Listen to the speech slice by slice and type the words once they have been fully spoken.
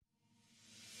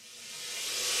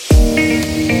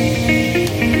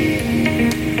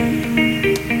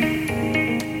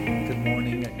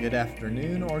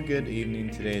afternoon or good evening.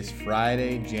 Today is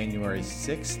Friday, January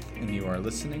 6th, and you are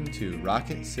listening to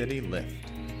Rocket City Lift.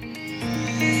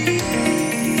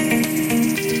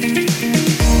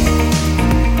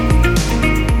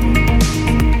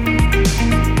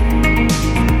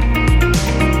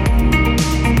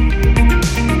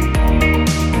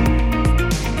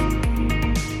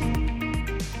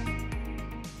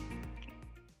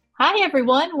 Hi,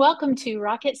 everyone. Welcome to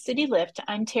Rocket City Lift.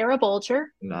 I'm Tara Bolger.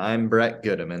 And I'm Brett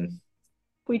Goodeman.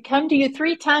 We come to you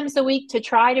 3 times a week to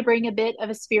try to bring a bit of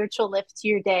a spiritual lift to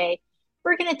your day.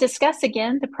 We're going to discuss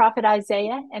again the prophet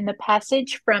Isaiah and the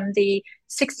passage from the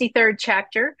 63rd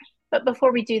chapter. But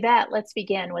before we do that, let's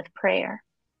begin with prayer.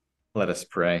 Let us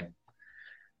pray.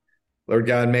 Lord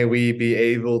God, may we be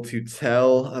able to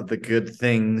tell of the good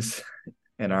things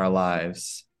in our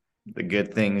lives, the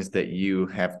good things that you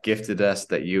have gifted us,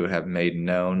 that you have made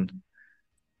known.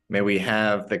 May we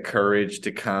have the courage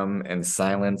to come in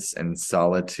silence and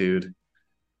solitude,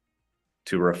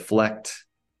 to reflect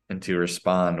and to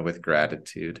respond with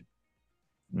gratitude.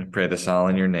 We pray this all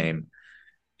in your name.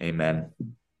 Amen.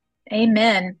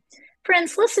 Amen.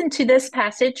 Friends, listen to this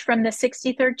passage from the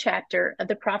 63rd chapter of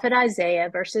the prophet Isaiah,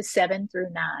 verses 7 through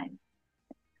 9.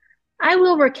 I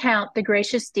will recount the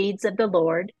gracious deeds of the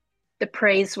Lord, the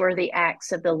praiseworthy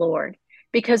acts of the Lord,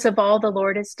 because of all the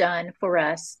Lord has done for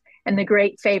us and the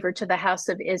great favor to the house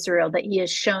of Israel that he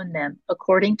has shown them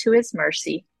according to his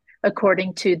mercy,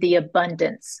 according to the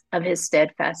abundance of his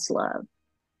steadfast love.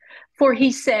 For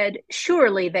he said,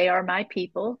 surely they are my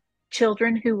people,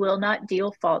 children who will not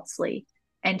deal falsely,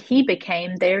 and he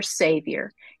became their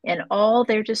savior in all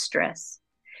their distress.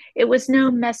 It was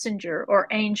no messenger or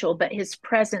angel, but his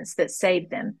presence that saved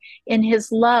them. In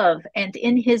his love and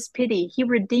in his pity, he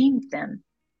redeemed them.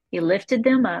 He lifted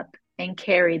them up and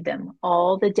carried them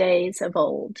all the days of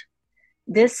old.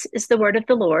 This is the word of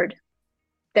the Lord.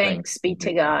 Thanks be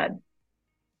to God.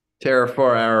 Tara,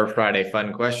 for our Friday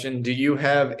fun question, do you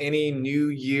have any New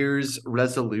Year's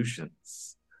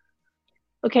resolutions?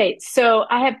 Okay, so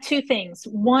I have two things.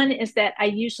 One is that I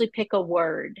usually pick a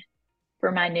word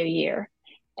for my new year.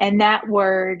 And that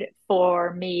word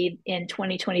for me in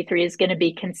 2023 is going to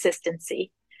be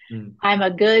consistency. I'm a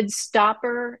good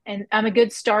starter and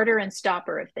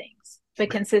stopper of things. But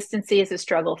consistency is a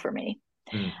struggle for me.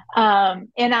 And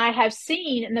I have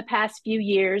seen in the past few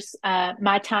years,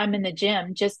 my time in the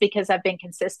gym, just because I've been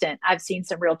consistent, I've seen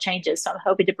some real changes. So I'm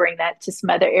hoping to bring that to some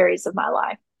other areas of my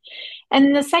life.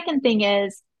 And the second thing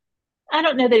is, I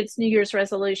don't know that it's New Year's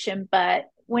resolution, but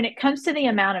when it comes to the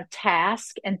amount of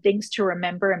tasks and things to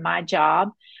remember in my job,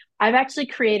 I've actually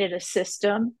created a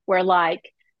system where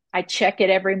I check it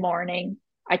every morning.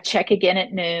 I check again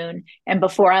at noon. And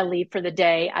before I leave for the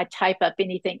day, I type up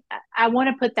anything. I want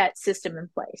to put that system in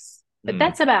place, but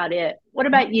that's about it. What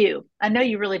about you? I know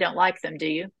you really don't like them, do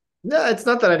you? No, it's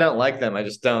not that I don't like them. I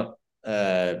just don't,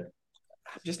 I'm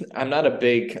not a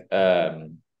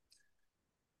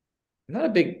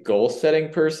big goal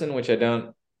setting person, which I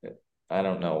don't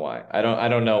know why. I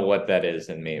don't know what that is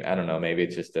in me. I don't know. Maybe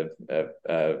it's just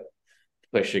a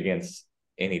push against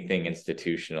anything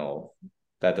institutional.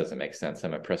 That doesn't make sense.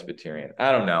 I'm a Presbyterian.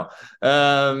 I don't know.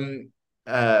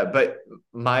 But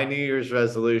my New Year's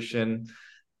resolution.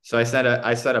 So I set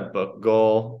a book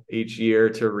goal each year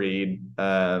to read.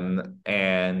 And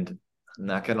I'm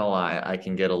not gonna lie, I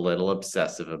can get a little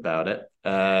obsessive about it.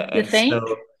 You think?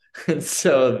 And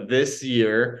so this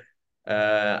year,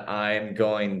 I'm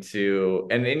going to,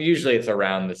 and usually it's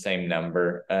around the same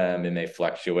number. It may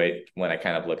fluctuate when I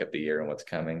kind of look at the year and what's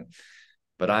coming,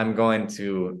 but I'm going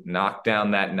to knock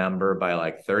down that number by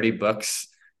like 30 books,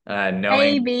 knowing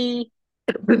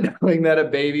that a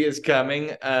baby is coming,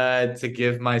 to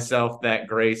give myself that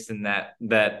grace, and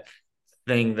that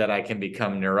thing that I can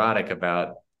become neurotic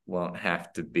about won't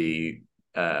have to be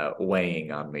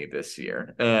weighing on me this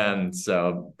year. And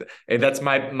so that's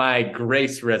my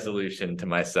grace resolution to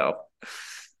myself.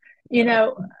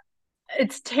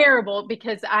 It's terrible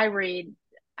because I read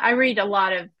a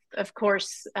lot of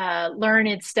course,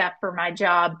 learned stuff for my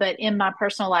job, but in my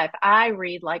personal life, I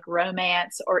read like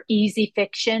romance or easy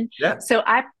fiction. Yeah. So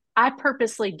I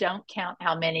purposely don't count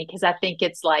how many because I think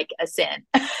it's like a sin.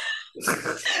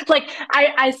 Like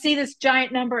I see this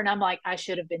giant number and I'm like, I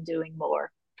should have been doing more.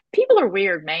 People are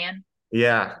weird, man.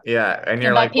 Yeah. And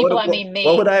you're And by like, people, I mean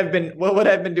what would me.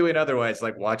 I have been doing otherwise?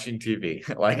 Like watching TV.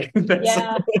 Like that's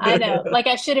Yeah, I know. Like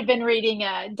I should have been reading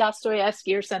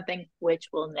Dostoevsky or something, which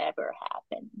will never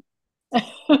happen.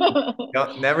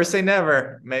 Never say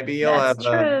never. That's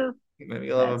true. Maybe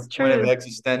you'll have a That's point of true.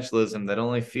 existentialism that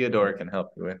only Fyodor can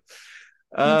help you with.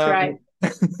 That's right.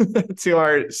 To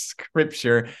our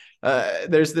scripture.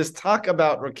 there's this talk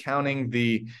about recounting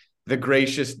the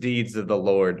gracious deeds of the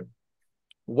Lord.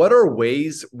 What are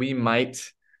ways we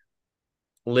might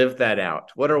live that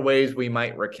out? What are ways we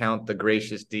might recount the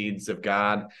gracious deeds of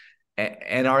God?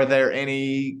 And are there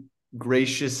any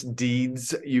gracious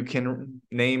deeds you can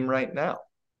name right now?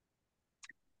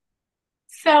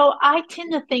 So I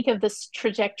tend to think of this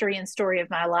trajectory and story of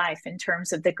my life in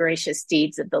terms of the gracious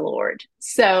deeds of the Lord.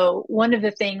 So one of the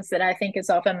things that I think is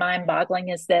often mind-boggling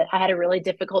is that I had a really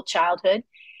difficult childhood,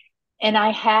 and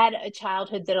I had a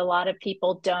childhood that a lot of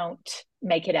people don't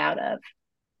make it out of.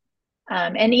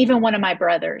 And even one of my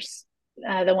brothers,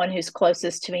 the one who's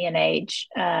closest to me in age,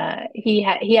 he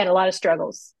had a lot of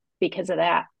struggles because of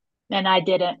that, and I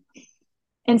didn't.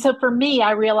 And so for me,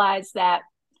 I realized that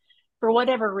for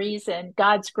whatever reason,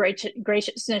 God's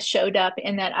graciousness showed up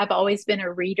in that I've always been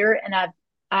a reader, and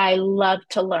I love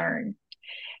to learn.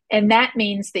 And that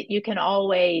means that you can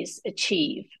always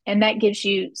achieve, and that gives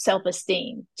you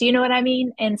self-esteem. Do you know what I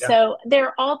mean? And Yeah. so there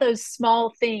are all those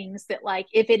small things that, like,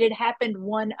 if it had happened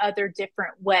one other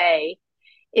different way,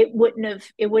 it wouldn't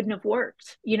have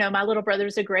worked. My little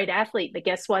brother's a great athlete, but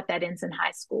guess what? That ends in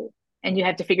high school, and you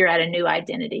have to figure out a new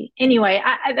identity. Anyway,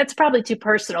 that's probably too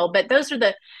personal, but those are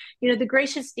the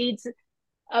gracious deeds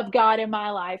of God in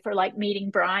my life are like meeting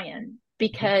Brian,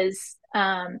 because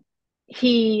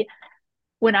he,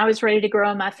 when I was ready to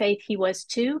grow in my faith, he was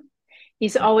too.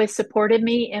 He's always supported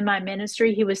me in my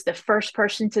ministry. He was the first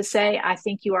person to say, I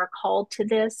think you are called to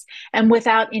this. And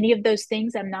without any of those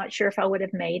things, I'm not sure if I would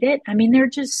have made it. I mean, there are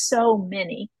just so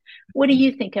many. What do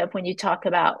you think of when you talk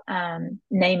about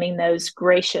naming those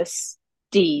gracious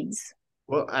deeds?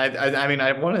 Well, I mean,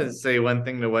 I want to say one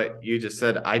thing to what you just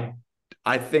said. I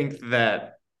think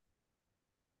that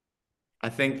I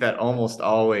think that almost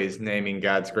always naming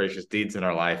God's gracious deeds in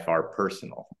our life are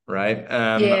personal, right?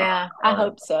 Yeah, I Are,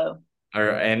 hope so.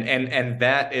 and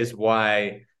that is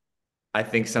why I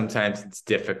think sometimes it's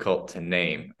difficult to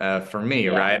name for me,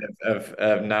 Yeah. right?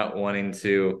 Of not wanting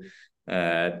to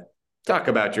uh, talk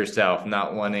about yourself,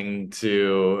 not wanting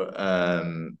to,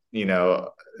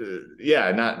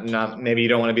 yeah, not maybe you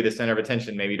don't want to be the center of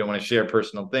attention, maybe you don't want to share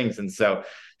personal things, and so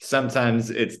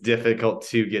sometimes it's difficult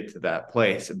to get to that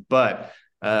place. But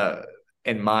uh,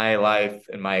 in my life,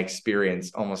 in my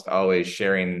experience, almost always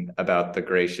sharing about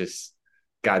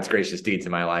God's gracious deeds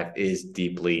in my life is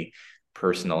deeply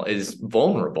personal, is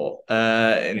vulnerable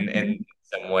Mm-hmm. in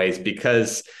some ways,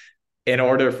 because in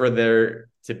order for there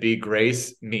to be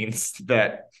grace means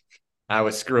that I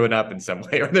was screwing up in some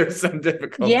way, or there's some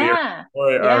difficulty, Yeah.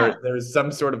 or Yeah. there's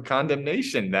some sort of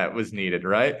condemnation that was needed,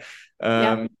 right?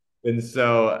 Yep. Um, and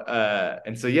so,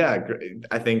 yeah,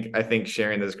 I think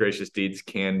sharing those gracious deeds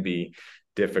can be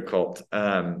difficult.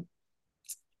 Yeah,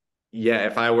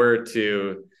 if I were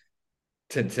to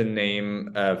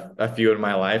name a few in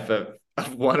my life, of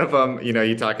one of them,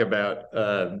 you talk about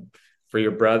for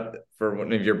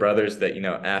one of your brothers that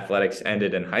athletics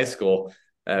ended in high school.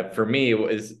 For me,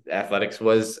 athletics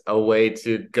was a way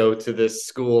to go to this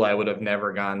school I would have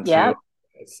never gone to Yep.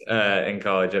 in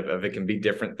college. Of it can be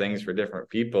different things for different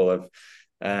people. Of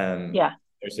um, Yeah.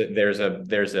 there's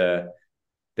a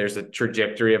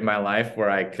trajectory of my life where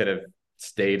I could have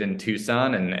stayed in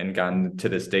Tucson and gone to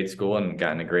the state school and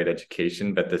gotten a great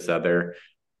education, but this other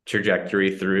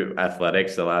trajectory through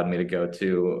athletics allowed me to go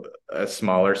to a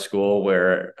smaller school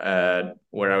where I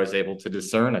was able to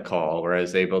discern a call, where I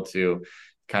was able to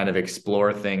kind of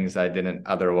explore things I didn't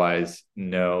otherwise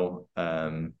know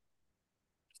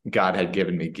God had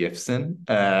given me gifts in,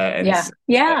 and Yeah. so that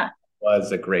Yeah.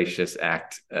 was a gracious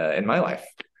act in my life.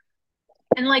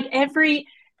 And like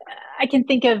I can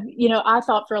think of, I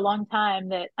thought for a long time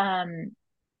that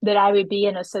I would be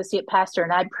an associate pastor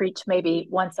and I'd preach maybe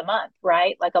once a month,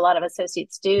 right? Like a lot of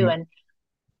associates do. And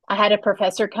I had a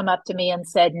professor come up to me and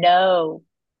said, "No,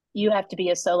 you have to be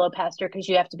a solo pastor because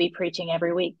you have to be preaching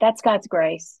every week." That's God's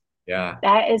grace. Yeah.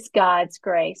 That is God's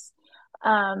grace.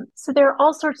 So there are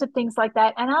all sorts of things like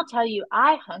that. And I'll tell you,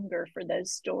 I hunger for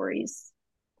those stories.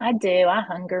 I do. I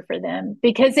hunger for them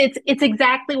because it's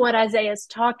exactly what Isaiah is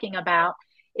talking about.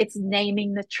 It's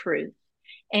naming the truth,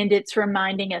 and it's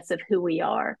reminding us of who we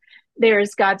are. There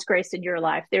is God's grace in your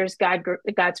life. There's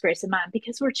God's grace in mine,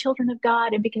 because we're children of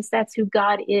God and because that's who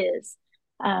God is.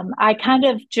 I kind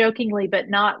of jokingly, but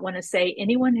not, want to say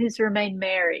anyone who's remained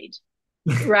married,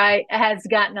 right, has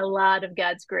gotten a lot of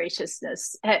God's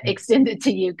graciousness extended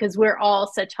to you, because we're all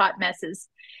such hot messes.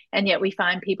 And yet we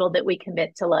find people that we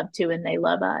commit to love to, and they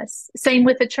love us. Same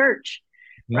with the church,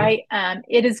 Mhm. right?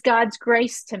 It is God's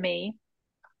grace to me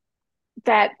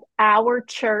that our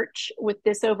church, with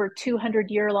this over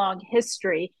 200-year long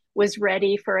history, was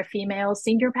ready for a female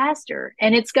senior pastor.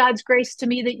 And it's God's grace to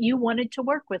me that you wanted to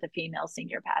work with a female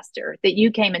senior pastor, that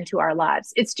you came into our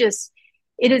lives. It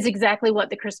is exactly what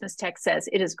the Christmas text says.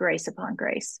 It is grace upon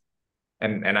grace.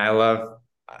 And I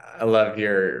love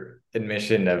your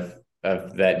admission of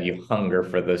that you hunger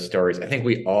for those stories. I think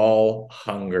we all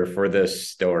hunger for those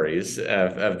stories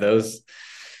of those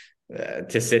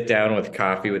to sit down with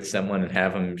coffee with someone and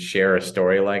have them share a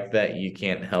story like that. You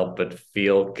can't help but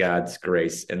feel God's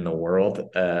grace in the world,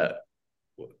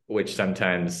 which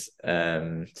sometimes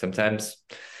I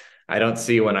don't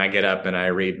see when I get up and I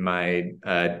read my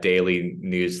daily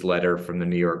newsletter from the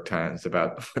New York Times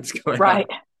about what's going on in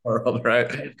the world,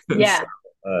 right? Yeah.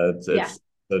 It's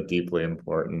so deeply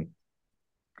important.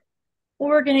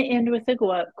 We're going to end with a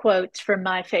quote from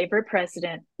my favorite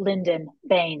president, Lyndon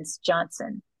Baines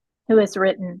Johnson, who has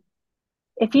written,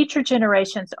 "If future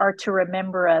generations are to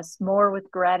remember us more with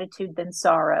gratitude than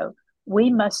sorrow, we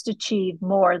must achieve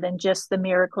more than just the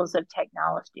miracles of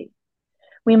technology.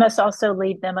 We must also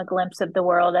leave them a glimpse of the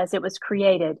world as it was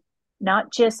created,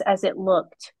 not just as it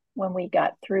looked when we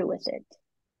got through with it."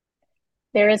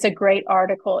 There is a great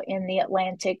article in The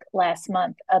Atlantic last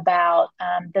month about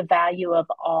the value of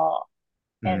awe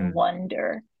and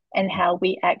wonder and how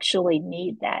we actually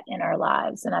need that in our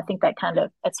lives. And I think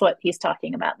that's what he's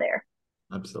talking about there.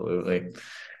 Absolutely.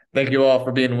 Thank you all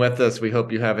for being with us. We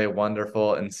hope you have a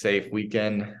wonderful and safe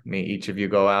weekend. May each of you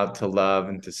go out to love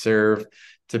and to serve,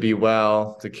 to be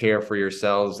well, to care for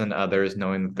yourselves and others,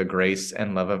 knowing that the grace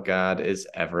and love of God is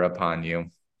ever upon you.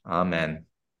 Amen.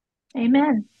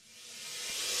 Amen.